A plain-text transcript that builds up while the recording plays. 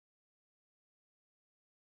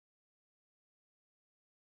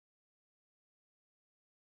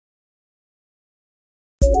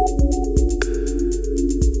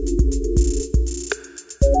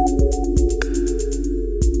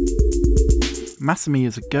Masumi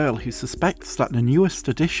is a girl who suspects that the newest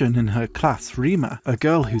addition in her class, Rima, a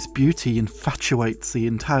girl whose beauty infatuates the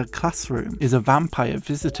entire classroom, is a vampire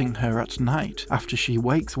visiting her at night after she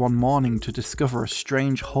wakes one morning to discover a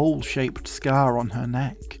strange hole-shaped scar on her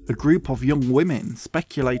neck. A group of young women,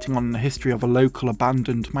 speculating on the history of a local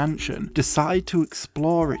abandoned mansion, decide to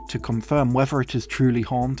explore it to confirm whether it is truly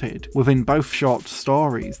haunted. Within both short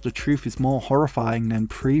stories, the truth is more horrifying than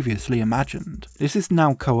previously imagined. This is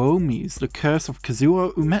now Koami's The Curse of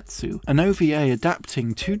Kazuo Umezu, an OVA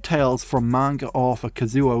adapting two tales from manga author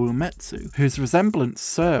Kazuo Umezu, whose resemblance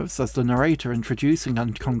serves as the narrator introducing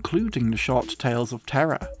and concluding the short tales of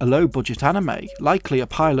terror. A low-budget anime, likely a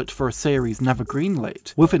pilot for a series never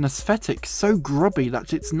greenlit, with an aesthetic so grubby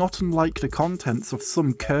that it's not unlike the contents of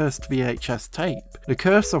some cursed VHS tape. The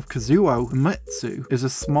Curse of Kazuo Umezu is a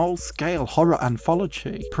small-scale horror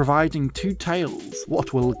anthology, providing two tales,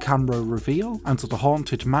 What Will the Camera Reveal? And The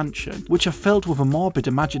Haunted Mansion, which are filled with a morbid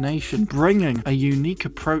imagination, bringing a unique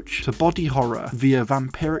approach to body horror via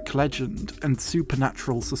vampiric legend and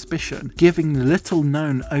supernatural suspicion, giving the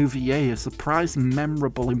little-known OVA a surprising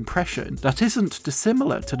memorable impression that isn't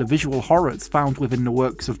dissimilar to the visual horrors found within the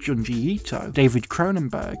works of Junji Ito, David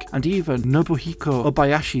Cronenberg, and even Nobuhiko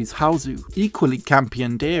Obayashi's Hausu, equally campy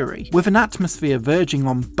and eerie. With an atmosphere verging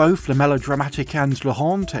on both the melodramatic and the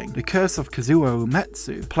haunting, The Curse of Kazuo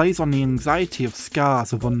Umezu plays on the anxiety of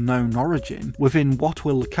scars of unknown origin. Within What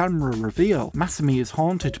Will the Camera Reveal, Masumi is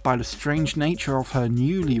haunted by the strange nature of her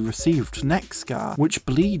newly received neck scar, which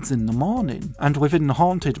bleeds in the morning. And within the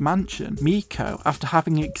Haunted Mansion, Miko, after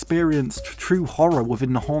having experienced true horror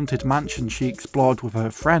within the haunted mansion she explored with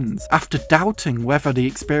her friends, after doubting whether the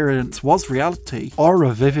experience was reality or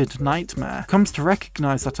a vivid nightmare, comes to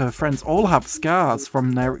recognize that her friends all have scars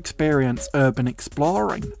from their experience urban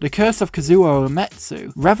exploring. The Curse of Kazuo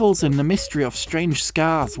Umezu revels in the mystery of strange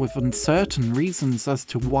scars with uncertain reasons as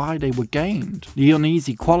to why they were gained, the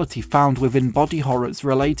uneasy quality found within body horrors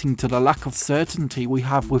relating to the lack of certainty we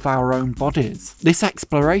have with our own bodies. This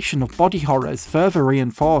exploration of body horror is further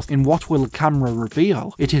reinforced in What Will the Camera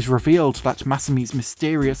Reveal. It is revealed that Masumi's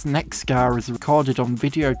mysterious neck scar is recorded on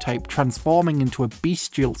videotape, transforming into a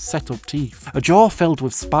bestial set of teeth, a jaw filled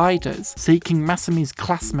with spiders, seeking Masumi's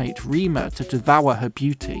classmate Rima to devour her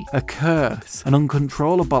beauty. A curse, an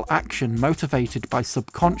uncontrollable action motivated by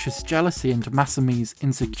subconscious jealousy and Masumi's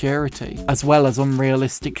insecurity, as well as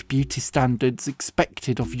unrealistic beauty standards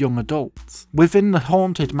expected of young adults. Within the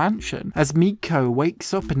Haunted Mansion, as Miko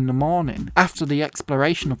wakes up in the morning after the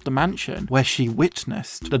exploration of the mansion, where she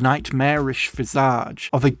witnessed the nightmarish visage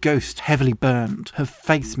of a ghost heavily burned, her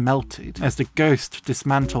face melted. As the ghost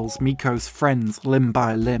dismantles Miko's friends limb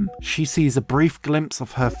by limb, she sees a brief glimpse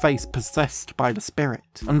of her face possessed by the spirit.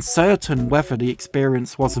 Uncertain whether the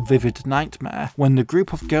experience was a vivid nightmare, when the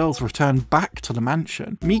group of girls return back to the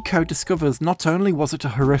mansion, Miko discovers not only was it a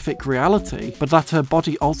horrific reality, but that her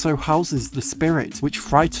body also houses the spirit which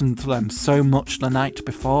frightened them so much the night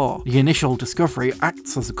before. The initial discovery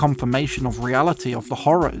acts as a confirmation of reality of the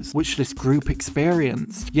horrors which this group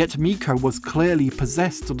experienced, yet Miko was clearly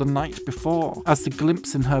possessed the night before, as the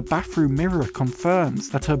glimpse in her bathroom mirror confirms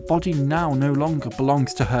that her body now no longer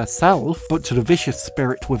belongs to herself, but to the vicious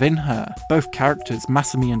spirit within her. Both characters,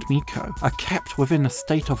 Masumi and Miko, are kept within a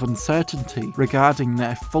state of uncertainty regarding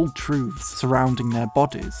their full truths surrounding their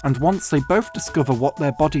bodies, and once they both discover what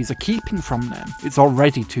their bodies are keeping from them, it's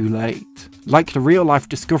already too late. Like the real-life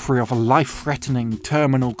discovery of a life-threatening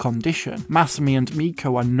terminal condition, Masumi and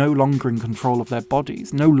Miko are no longer in control of their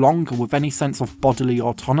bodies, no longer with any sense of bodily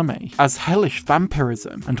autonomy, as hellish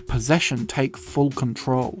vampirism and possession take full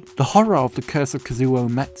control. The horror of The Curse of Kazuo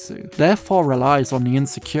Umezu therefore relies on the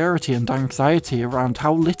insecurity and anxiety around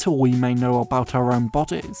how little we may know about our own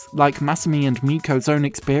bodies, like Masumi and Miko's own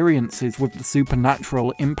experiences with the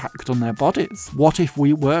supernatural impact on their bodies. What if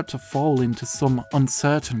we were to fall into some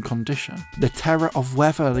uncertain condition? The terror of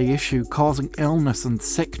whether the issue causing illness and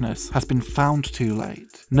sickness has been found too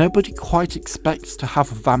late. Nobody quite expects to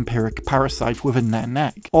have a vampiric parasite within their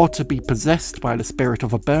neck, or to be possessed by the spirit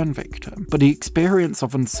of a burn victim, but the experience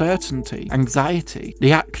of uncertainty, anxiety,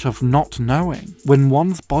 the act of not knowing, when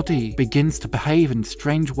one's body begins to behave in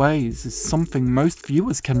strange ways, is something most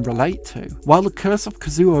viewers can relate to. While The Curse of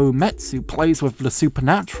Kazuo Umezu plays with the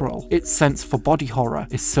supernatural, its sense for body horror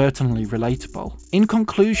is certainly relatable. In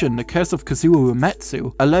conclusion, The Curse of Kazuo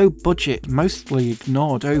Umezu, a low-budget, mostly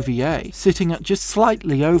ignored OVA, sitting at just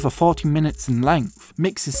slightly over 40 minutes in length,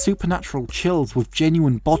 mixes supernatural chills with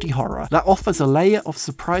genuine body horror that offers a layer of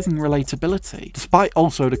surprising relatability, despite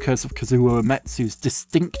also the Curse of Kazuo Umezu's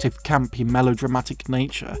distinctive campy melodramatic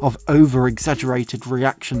nature of over-exaggerated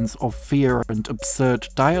reactions of fear and absurd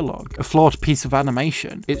dialogue. A flawed piece of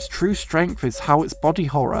animation, its true strength is how its body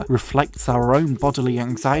horror reflects our own bodily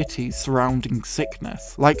anxieties surrounding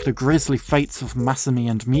sickness. Like the grisly fates of Masumi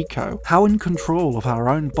and Miko, how in control of our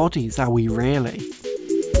own bodies are we really?